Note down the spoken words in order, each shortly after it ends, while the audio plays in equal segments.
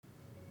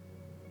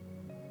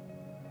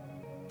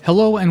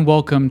Hello and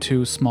welcome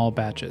to Small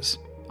Batches.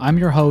 I'm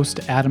your host,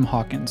 Adam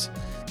Hawkins.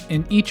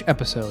 In each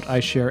episode, I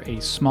share a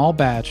small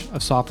batch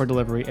of software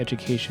delivery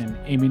education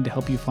aiming to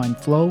help you find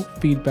flow,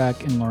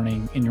 feedback, and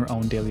learning in your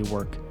own daily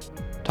work.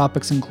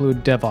 Topics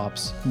include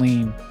DevOps,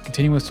 Lean,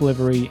 continuous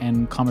delivery,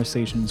 and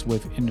conversations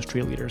with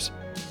industry leaders.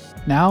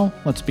 Now,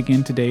 let's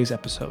begin today's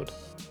episode.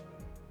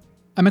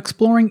 I'm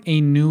exploring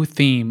a new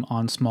theme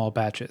on Small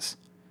Batches.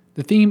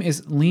 The theme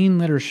is lean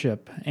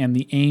leadership and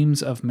the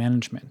aims of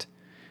management.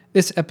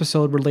 This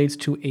episode relates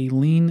to a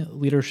lean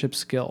leadership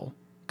skill,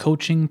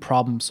 coaching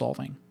problem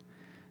solving.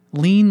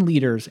 Lean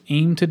leaders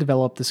aim to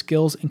develop the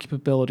skills and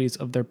capabilities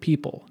of their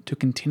people to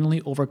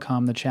continually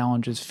overcome the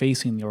challenges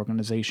facing the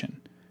organization.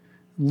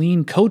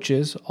 Lean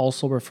coaches,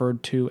 also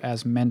referred to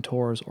as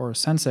mentors or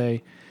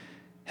sensei,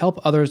 help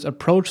others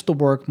approach the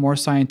work more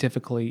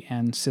scientifically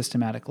and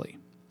systematically.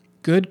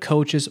 Good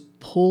coaches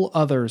pull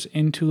others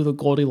into the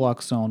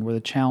Goldilocks zone where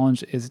the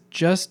challenge is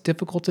just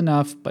difficult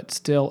enough but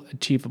still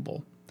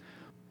achievable.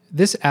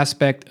 This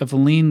aspect of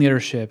lean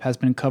leadership has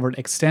been covered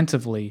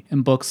extensively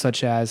in books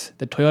such as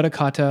The Toyota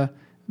Kata,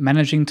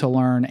 Managing to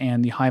Learn,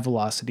 and The High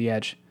Velocity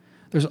Edge.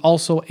 There's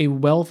also a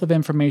wealth of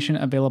information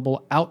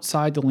available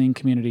outside the lean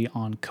community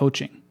on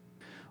coaching.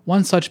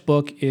 One such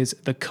book is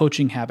The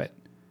Coaching Habit.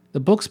 The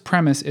book's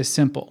premise is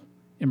simple.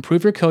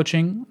 Improve your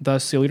coaching,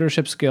 thus your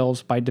leadership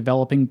skills, by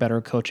developing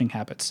better coaching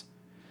habits.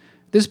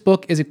 This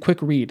book is a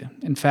quick read.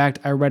 In fact,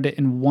 I read it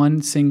in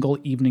one single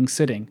evening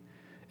sitting.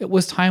 It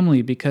was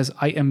timely because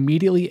I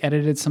immediately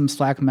edited some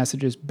Slack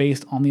messages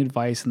based on the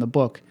advice in the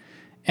book,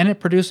 and it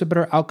produced a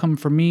better outcome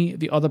for me,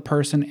 the other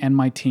person, and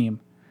my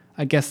team.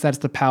 I guess that's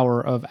the power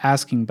of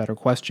asking better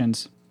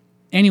questions.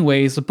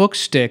 Anyways, the book's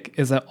shtick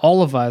is that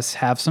all of us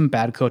have some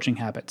bad coaching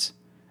habits.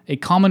 A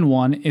common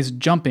one is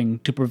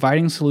jumping to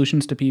providing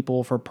solutions to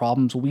people for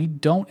problems we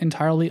don't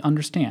entirely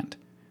understand.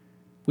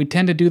 We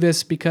tend to do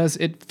this because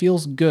it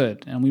feels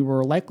good and we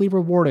were likely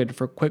rewarded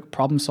for quick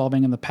problem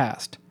solving in the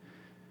past.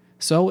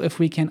 So if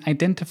we can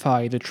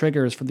identify the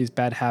triggers for these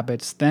bad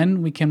habits,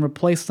 then we can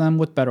replace them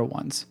with better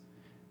ones.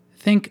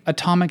 Think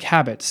atomic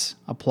habits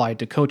applied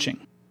to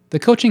coaching. The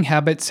coaching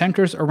habit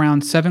centers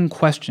around 7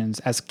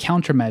 questions as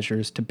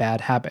countermeasures to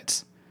bad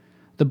habits.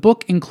 The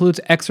book includes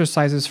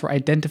exercises for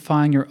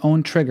identifying your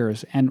own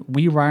triggers and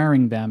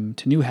rewiring them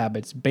to new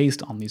habits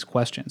based on these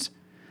questions.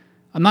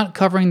 I'm not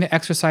covering the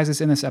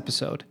exercises in this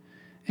episode.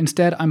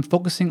 Instead, I'm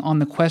focusing on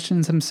the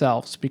questions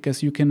themselves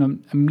because you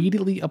can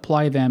immediately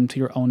apply them to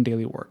your own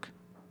daily work.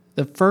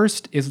 The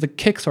first is the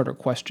Kickstarter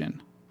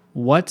question.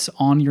 What's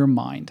on your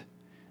mind?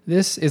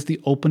 This is the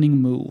opening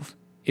move.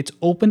 It's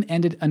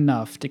open-ended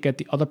enough to get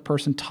the other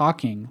person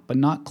talking, but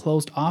not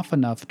closed off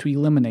enough to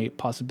eliminate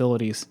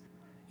possibilities.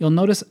 You'll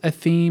notice a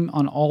theme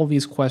on all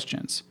these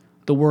questions,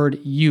 the word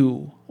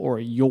you or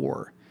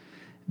your.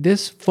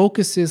 This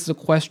focuses the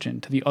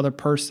question to the other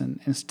person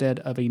instead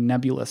of a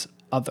nebulous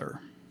other.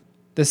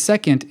 The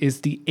second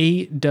is the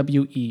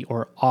AWE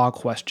or AW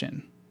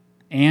question.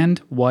 And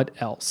what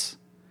else?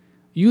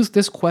 Use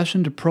this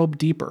question to probe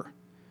deeper.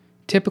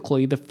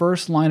 Typically, the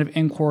first line of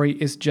inquiry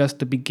is just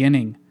the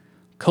beginning.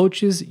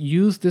 Coaches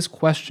use this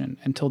question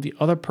until the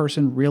other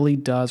person really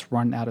does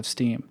run out of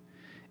steam.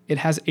 It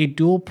has a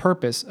dual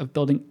purpose of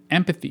building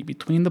empathy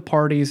between the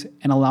parties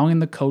and allowing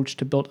the coach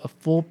to build a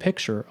full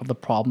picture of the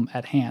problem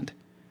at hand.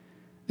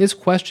 This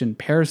question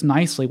pairs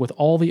nicely with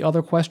all the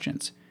other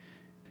questions.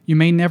 You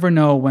may never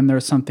know when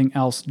there's something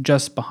else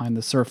just behind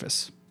the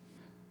surface.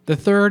 The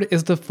third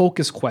is the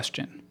focus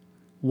question.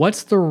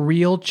 What's the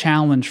real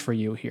challenge for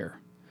you here?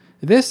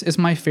 This is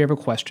my favorite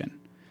question.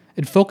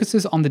 It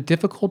focuses on the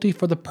difficulty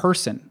for the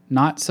person,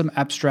 not some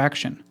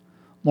abstraction.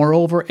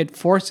 Moreover, it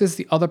forces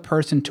the other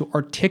person to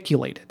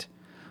articulate it.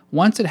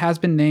 Once it has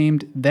been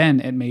named,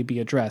 then it may be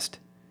addressed.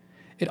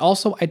 It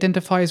also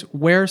identifies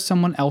where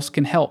someone else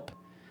can help.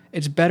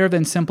 It's better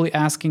than simply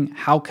asking,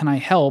 "How can I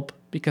help?"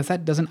 because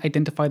that doesn't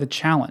identify the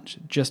challenge,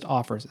 just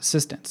offers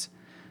assistance.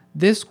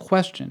 This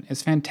question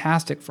is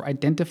fantastic for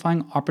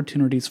identifying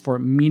opportunities for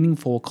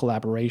meaningful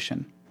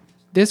collaboration.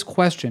 This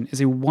question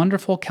is a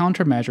wonderful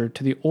countermeasure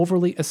to the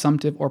overly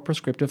assumptive or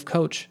prescriptive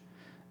coach.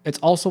 It's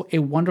also a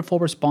wonderful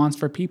response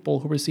for people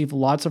who receive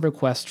lots of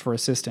requests for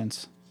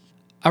assistance.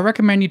 I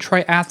recommend you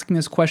try asking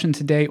this question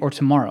today or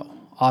tomorrow.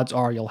 Odds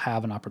are you'll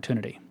have an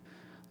opportunity.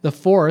 The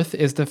fourth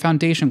is the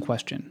foundation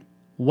question.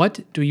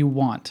 What do you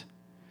want?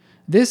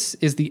 This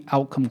is the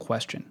outcome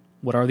question.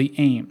 What are the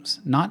aims,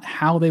 not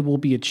how they will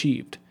be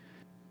achieved?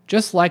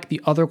 Just like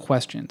the other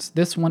questions,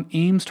 this one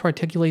aims to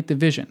articulate the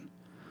vision.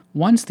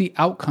 Once the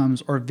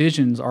outcomes or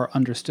visions are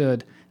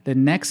understood, the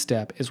next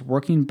step is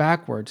working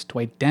backwards to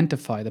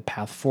identify the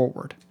path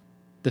forward.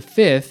 The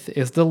fifth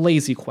is the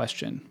lazy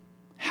question.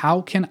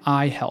 How can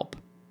I help?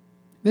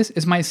 This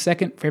is my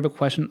second favorite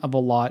question of a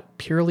lot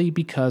purely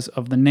because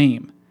of the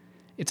name.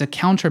 It's a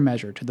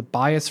countermeasure to the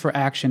bias for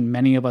action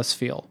many of us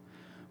feel.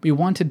 We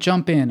want to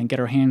jump in and get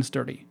our hands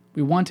dirty.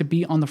 We want to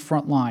be on the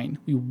front line.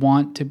 We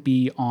want to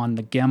be on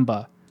the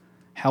Gemba.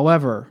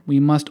 However, we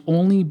must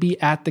only be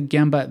at the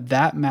Gemba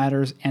that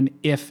matters and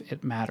if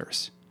it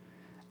matters.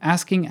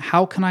 Asking,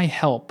 how can I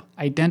help,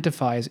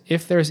 identifies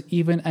if there's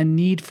even a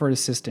need for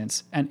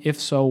assistance, and if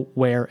so,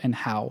 where and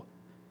how.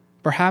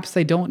 Perhaps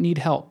they don't need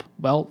help.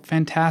 Well,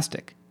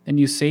 fantastic. Then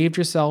you saved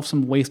yourself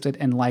some wasted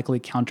and likely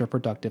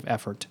counterproductive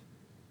effort.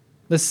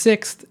 The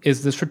sixth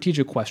is the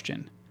strategic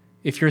question.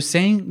 If you're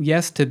saying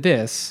yes to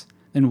this,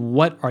 then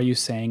what are you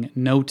saying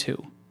no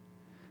to?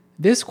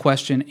 This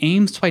question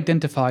aims to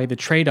identify the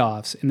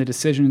trade-offs in the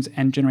decisions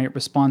and generate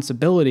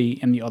responsibility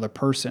in the other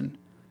person.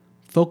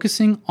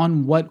 Focusing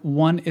on what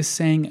one is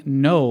saying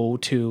no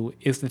to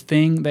is the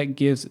thing that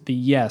gives the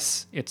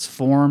yes its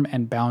form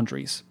and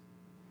boundaries.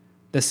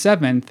 The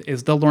seventh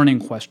is the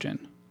learning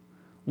question.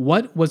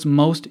 What was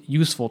most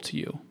useful to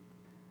you?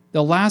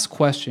 The last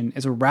question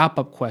is a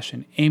wrap-up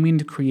question aiming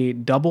to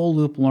create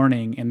double-loop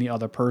learning in the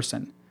other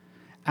person.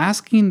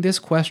 Asking this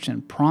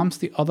question prompts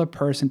the other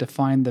person to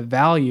find the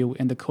value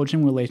in the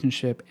coaching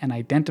relationship and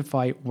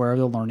identify where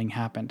the learning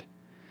happened.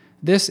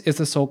 This is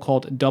the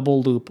so-called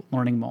double-loop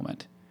learning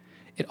moment.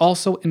 It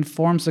also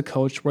informs the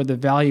coach where the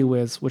value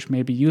is, which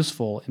may be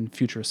useful in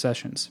future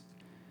sessions.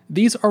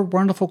 These are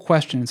wonderful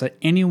questions that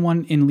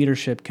anyone in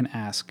leadership can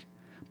ask.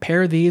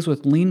 Pair these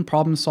with lean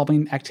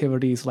problem-solving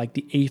activities like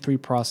the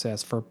A3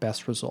 process for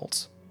best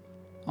results.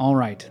 All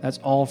right, that's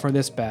all for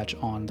this batch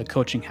on the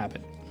coaching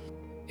habit.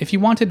 If you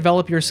want to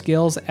develop your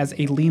skills as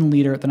a lean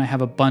leader, then I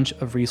have a bunch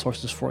of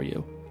resources for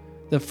you.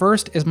 The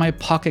first is my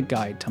pocket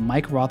guide to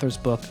Mike Rother's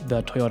book,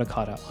 The Toyota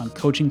Kata, on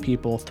coaching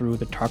people through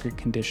the target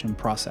condition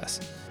process.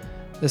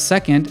 The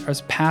second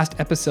is past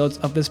episodes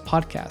of this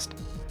podcast.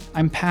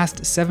 I'm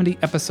past 70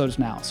 episodes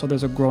now, so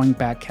there's a growing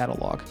back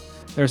catalog.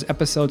 There's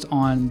episodes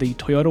on the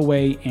Toyota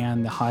Way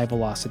and the High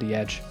Velocity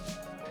Edge.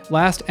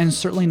 Last and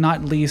certainly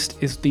not least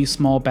is the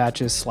Small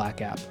Batches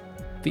Slack app.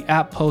 The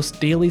app posts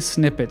daily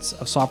snippets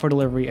of software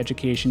delivery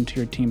education to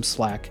your team's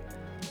Slack.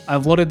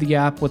 I've loaded the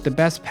app with the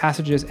best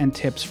passages and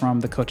tips from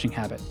the coaching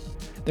habit.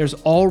 There's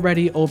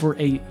already over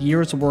a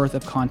year's worth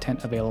of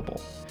content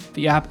available.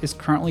 The app is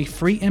currently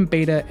free in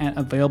beta and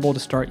available to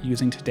start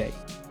using today.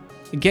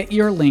 Get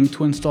your link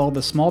to install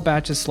the Small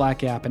Batches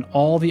Slack app and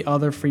all the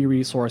other free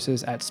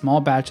resources at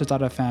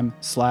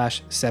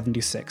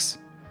smallbatches.fm/76.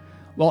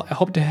 Well, I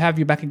hope to have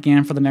you back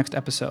again for the next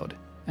episode.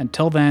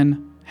 Until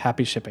then,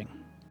 happy shipping.